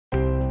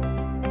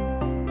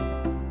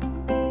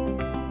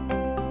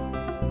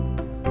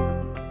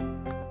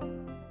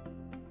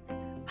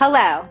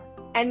Hello,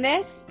 and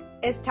this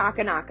is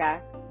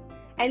Takenaka.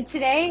 And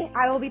today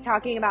I will be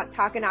talking about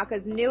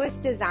Takenaka's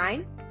newest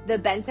design, the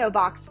Bento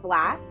Box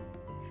Flat,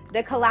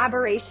 the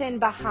collaboration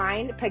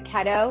behind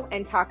POKETO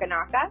and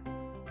Takenaka,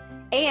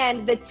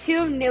 and the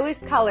two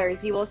newest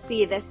colors you will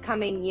see this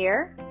coming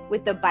year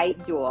with the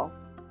Bite Dual.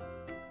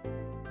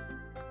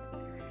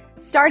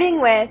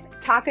 Starting with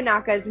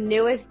Takenaka's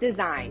newest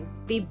design,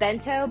 the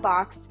Bento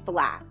Box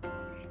Flat.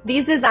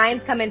 These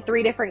designs come in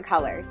three different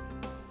colors: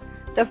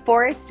 the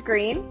forest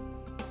green,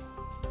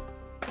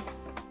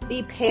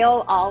 the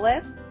pale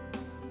olive,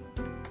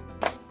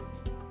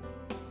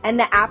 and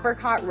the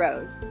apricot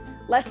rose.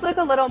 Let's look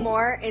a little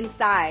more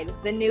inside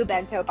the new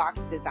bento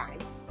box design.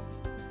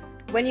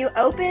 When you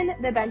open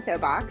the bento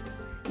box,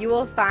 you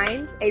will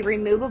find a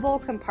removable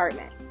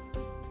compartment.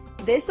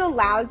 This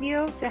allows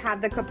you to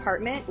have the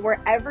compartment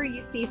wherever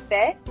you see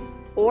fit,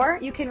 or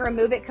you can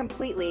remove it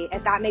completely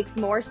if that makes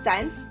more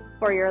sense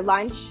for your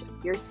lunch,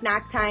 your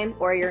snack time,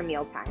 or your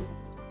meal time.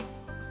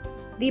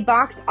 The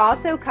box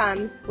also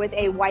comes with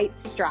a white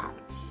strap.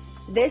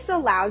 This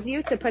allows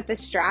you to put the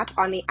strap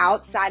on the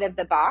outside of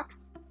the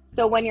box,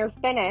 so when you're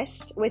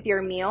finished with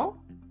your meal,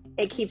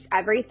 it keeps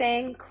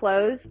everything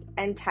closed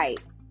and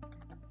tight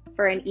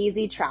for an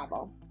easy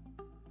travel.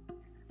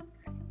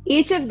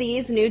 Each of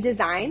these new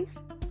designs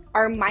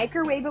are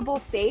microwavable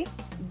safe,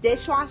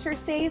 dishwasher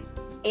safe,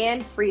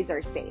 and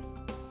freezer safe.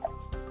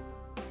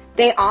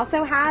 They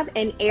also have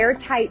an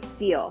airtight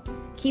seal,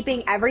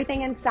 keeping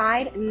everything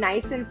inside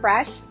nice and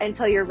fresh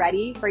until you're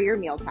ready for your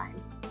mealtime.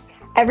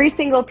 Every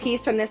single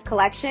piece from this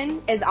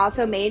collection is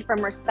also made from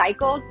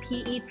recycled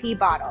PET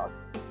bottles,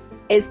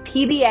 is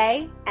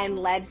PBA and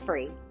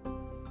lead-free.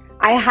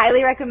 I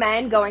highly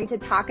recommend going to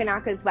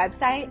Takenaka's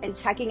website and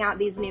checking out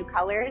these new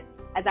colors,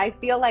 as I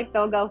feel like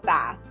they'll go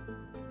fast.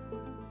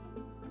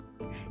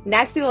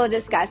 Next, we will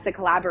discuss the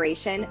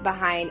collaboration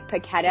behind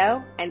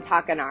POKETO and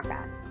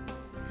Takenaka.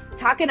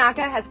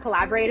 Takenaka has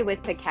collaborated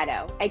with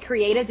POKETO, a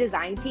creative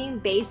design team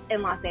based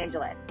in Los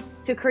Angeles,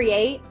 to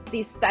create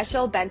these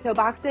special bento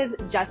boxes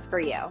just for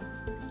you,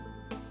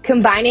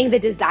 combining the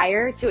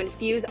desire to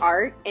infuse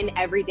art in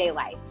everyday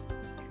life.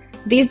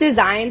 These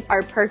designs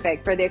are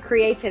perfect for the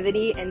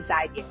creativity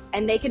inside you,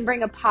 and they can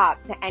bring a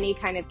pop to any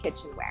kind of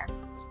kitchenware.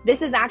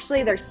 This is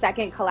actually their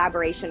second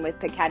collaboration with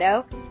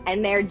POKETO,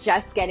 and they're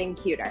just getting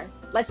cuter.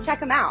 Let's check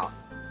them out.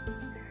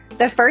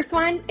 The first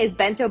one is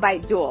Bento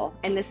Bite Dual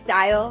in the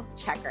style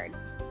checkered.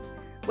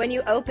 When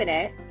you open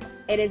it,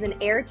 it is an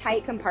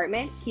airtight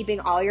compartment,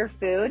 keeping all your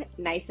food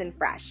nice and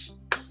fresh.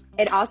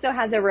 It also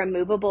has a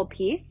removable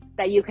piece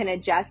that you can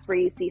adjust where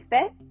you see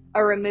fit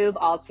or remove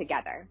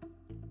altogether.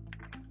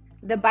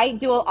 The Bite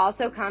Dual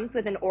also comes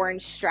with an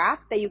orange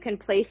strap that you can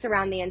place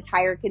around the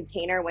entire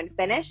container when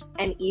finished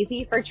and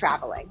easy for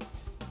traveling.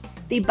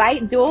 The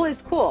Bite Dual is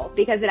cool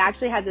because it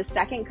actually has a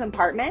second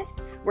compartment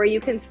where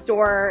you can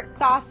store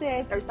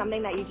sauces or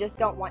something that you just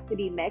don't want to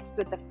be mixed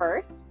with the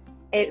first.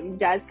 It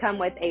does come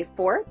with a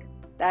fork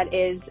that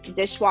is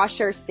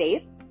dishwasher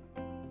safe,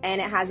 and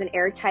it has an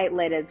airtight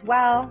lid as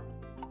well,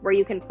 where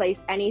you can place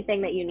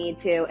anything that you need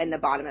to in the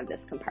bottom of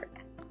this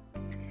compartment.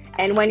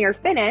 And when you're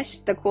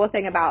finished, the cool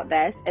thing about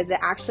this is it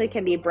actually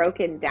can be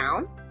broken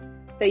down.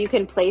 So you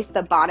can place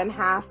the bottom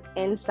half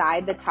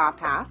inside the top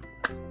half,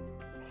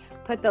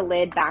 put the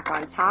lid back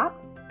on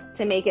top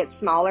to make it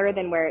smaller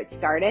than where it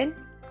started,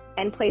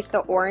 and place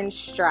the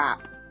orange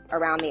strap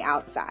around the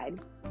outside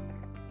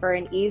for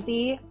an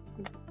easy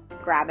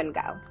grab and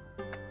go.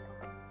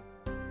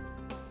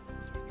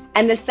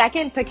 And the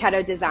second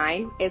POKETO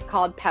design is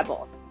called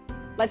Pebbles.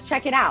 Let's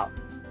check it out.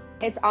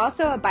 It's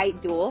also a Bite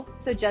Dual,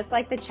 so just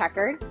like the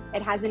checkered,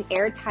 it has an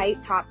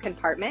airtight top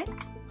compartment.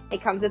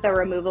 It comes with a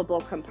removable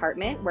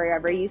compartment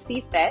wherever you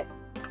see fit.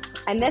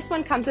 And this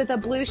one comes with a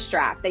blue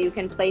strap that you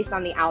can place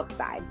on the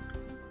outside.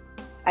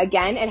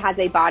 Again, it has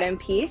a bottom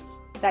piece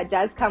that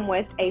does come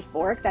with a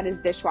fork that is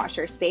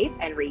dishwasher safe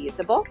and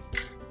reusable.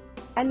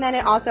 And then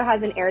it also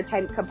has an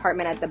airtight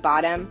compartment at the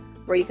bottom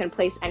where you can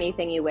place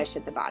anything you wish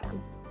at the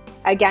bottom.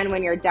 Again,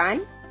 when you're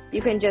done,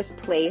 you can just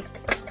place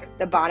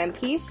the bottom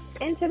piece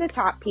into the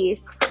top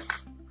piece,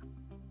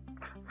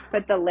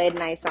 put the lid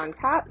nice on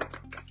top,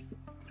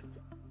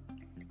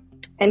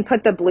 and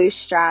put the blue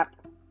strap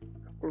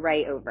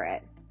right over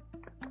it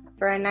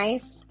for a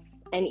nice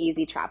and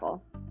easy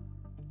travel.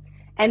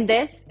 And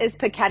this is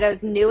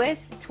POKETO's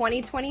newest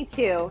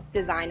 2022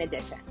 design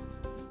edition.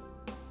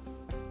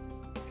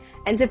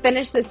 And to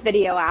finish this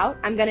video out,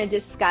 I'm going to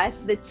discuss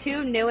the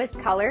two newest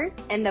colors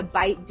in the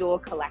Bite Dual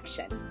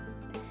collection.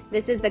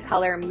 This is the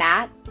color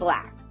Matte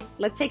Black.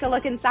 Let's take a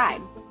look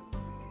inside.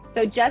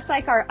 So just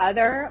like our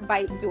other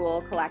Bite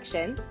Dual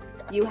collections,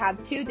 you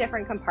have two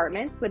different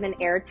compartments with an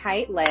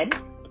airtight lid.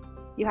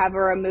 You have a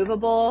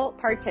removable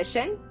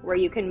partition where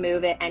you can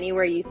move it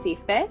anywhere you see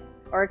fit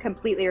or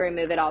completely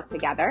remove it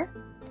altogether.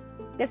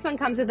 This one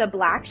comes with a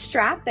black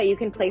strap that you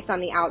can place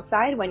on the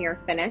outside when you're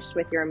finished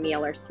with your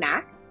meal or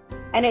snack.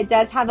 And it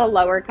does have a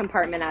lower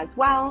compartment as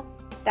well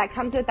that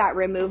comes with that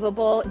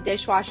removable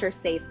dishwasher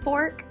safe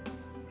fork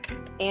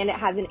and it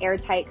has an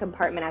airtight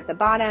compartment at the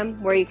bottom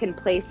where you can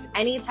place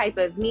any type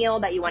of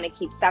meal that you want to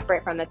keep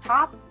separate from the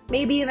top,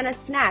 maybe even a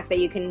snack that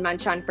you can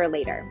munch on for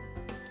later.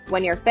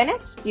 When you're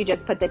finished, you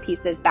just put the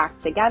pieces back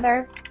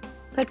together,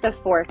 put the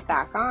fork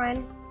back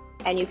on,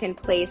 and you can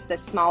place the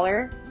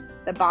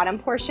bottom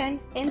portion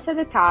into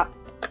the top,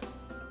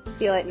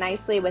 seal it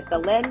nicely with the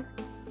lid,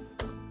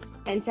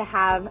 and to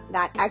have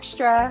that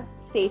extra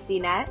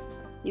safety net,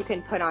 you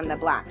can put on the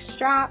black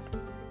strap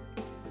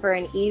for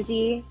an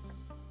easy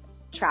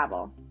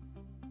travel.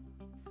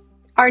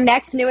 Our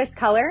next newest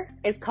color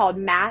is called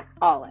Matte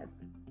Olive.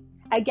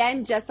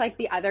 Again, just like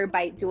the other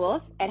Bite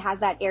Duals, it has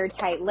that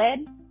airtight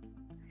lid.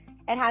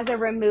 It has a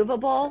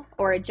removable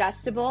or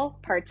adjustable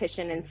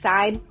partition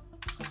inside.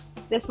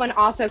 This one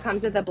also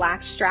comes with a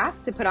black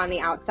strap to put on the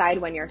outside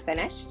when you're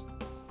finished.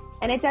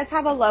 And it does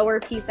have a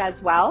lower piece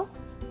as well,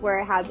 where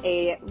it has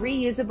a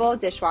reusable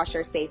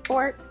dishwasher safe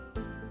fork,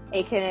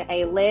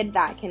 a lid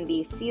that can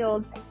be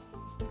sealed,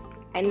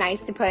 and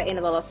nice to put in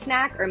a little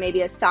snack or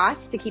maybe a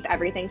sauce to keep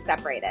everything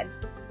separated.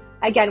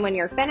 Again, when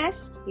you're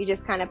finished, you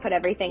just kind of put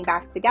everything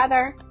back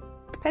together,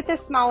 put the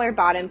smaller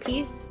bottom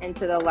piece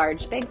into the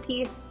large big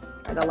piece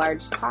or the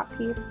large top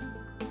piece,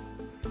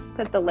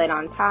 put the lid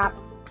on top,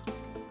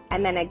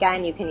 and then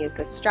again, you can use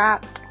the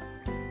strap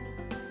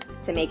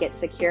to make it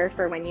secure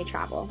for when you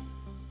travel.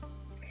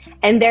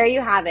 And there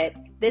you have it.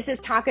 This is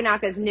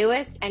Takenaka's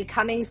newest and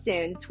coming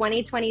soon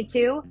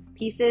 2022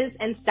 pieces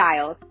and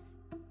styles